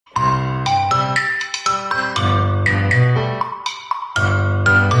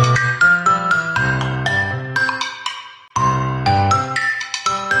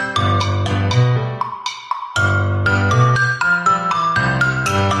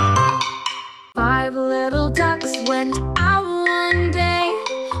went out one day,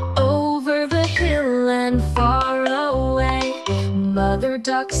 over the hill and far away. Mother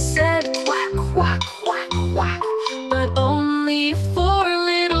duck said quack, quack, quack, quack, but only 4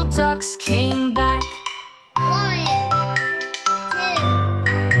 little ducks came back. 1, 2,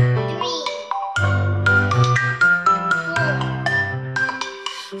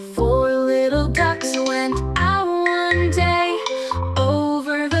 3, 4. 4 little ducks went out one day,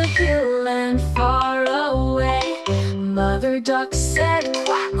 over the hill and far away. Mother duck said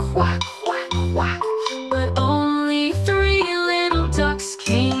quack, quack, quack, quack, but only 3 little ducks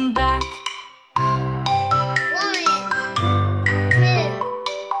came back. 1, 2,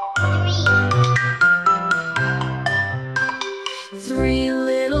 3. 3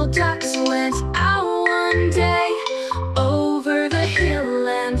 little ducks went out one day, over the hill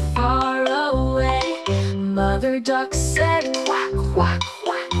and far away. Mother duck said quack, quack,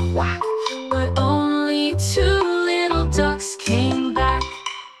 quack, quack, but only 2 little ducks came back.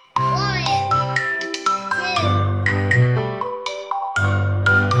 1,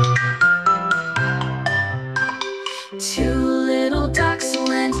 2. 2 little ducks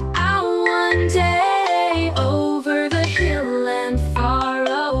went out one day, over the hill and far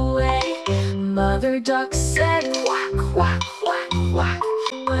away. Mother duck said quack, quack, quack, quack,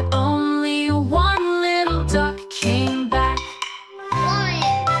 but only 1 little duck came back.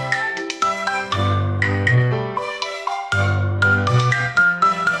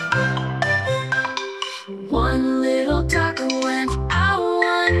 1, 1 little duck went out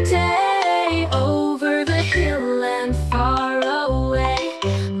one day, over the hill and far away.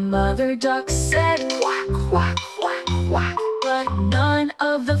 Mother duck said quack, quack, quack, quack, but none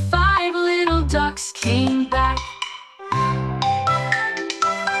of the 5 little ducks came back.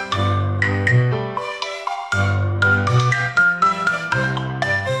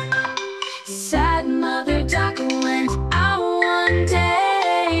 Sad mother duck went out one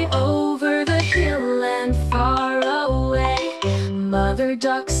day, over the hill and far away. Mother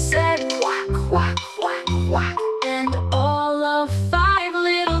duck said quack, quack, quack, quack, and all of 5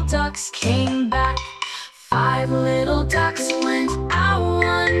 little ducks came